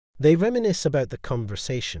They reminisce about the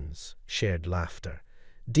conversations, shared laughter,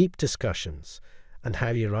 deep discussions, and how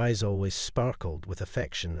your eyes always sparkled with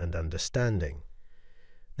affection and understanding.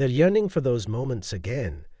 They're yearning for those moments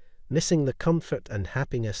again, missing the comfort and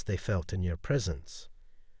happiness they felt in your presence.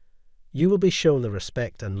 You will be shown the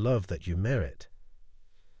respect and love that you merit.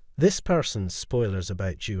 This person's spoilers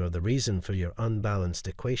about you are the reason for your unbalanced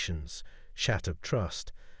equations, shattered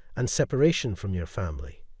trust, and separation from your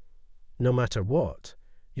family. No matter what,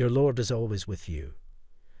 your Lord is always with you.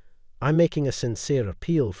 I'm making a sincere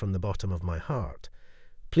appeal from the bottom of my heart,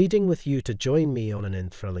 pleading with you to join me on an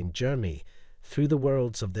enthralling journey through the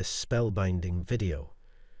worlds of this spellbinding video,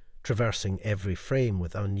 traversing every frame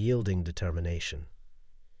with unyielding determination.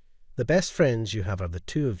 The best friends you have are the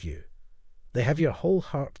two of you. They have your whole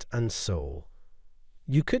heart and soul.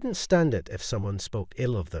 You couldn't stand it if someone spoke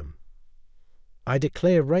ill of them. I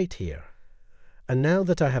declare right here, and now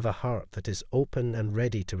that I have a heart that is open and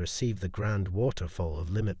ready to receive the grand waterfall of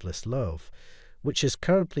limitless love, which is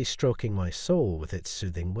currently stroking my soul with its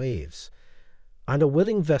soothing waves, and a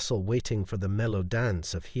willing vessel waiting for the mellow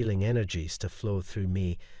dance of healing energies to flow through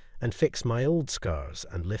me and fix my old scars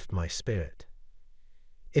and lift my spirit.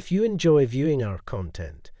 If you enjoy viewing our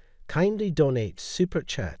content, kindly donate Super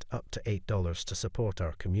Chat up to $8 to support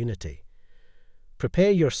our community.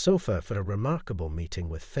 Prepare your sofa for a remarkable meeting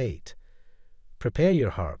with fate. Prepare your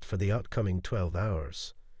heart for the upcoming 12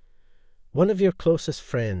 hours. One of your closest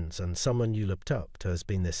friends and someone you looked up to has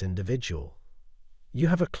been this individual. You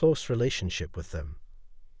have a close relationship with them.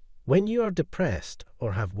 When you are depressed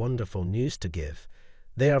or have wonderful news to give,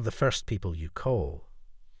 they are the first people you call.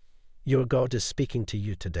 Your God is speaking to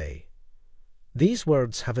you today. These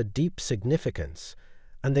words have a deep significance,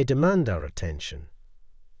 and they demand our attention.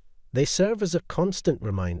 They serve as a constant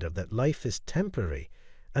reminder that life is temporary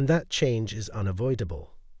and that change is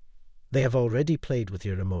unavoidable. They have already played with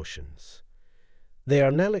your emotions. They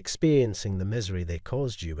are now experiencing the misery they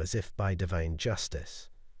caused you as if by divine justice.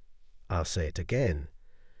 I'll say it again.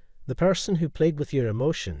 The person who played with your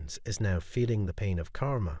emotions is now feeling the pain of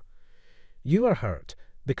karma. You are hurt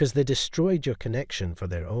because they destroyed your connection for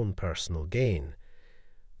their own personal gain,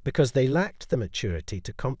 because they lacked the maturity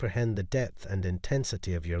to comprehend the depth and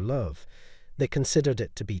intensity of your love. They considered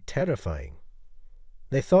it to be terrifying.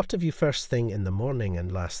 They thought of you first thing in the morning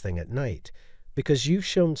and last thing at night, because you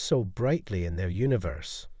shone so brightly in their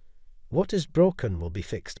universe. What is broken will be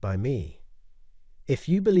fixed by me. If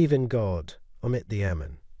you believe in God, omit the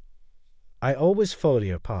Amen. I always follow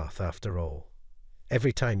your path after all.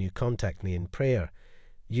 Every time you contact me in prayer,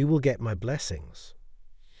 you will get my blessings.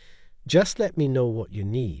 Just let me know what you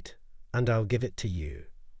need, and I'll give it to you.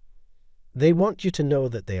 They want you to know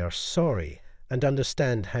that they are sorry and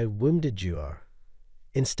understand how wounded you are.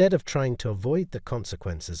 Instead of trying to avoid the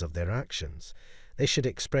consequences of their actions, they should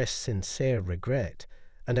express sincere regret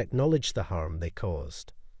and acknowledge the harm they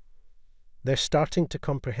caused. They're starting to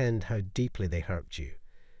comprehend how deeply they hurt you,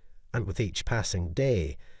 and with each passing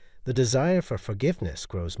day, the desire for forgiveness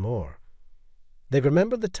grows more. They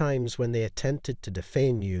remember the times when they attempted to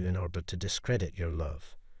defame you in order to discredit your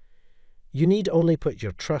love. You need only put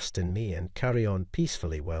your trust in me and carry on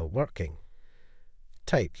peacefully while working.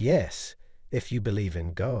 Type yes if you believe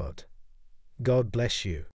in God. God bless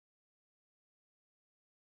you.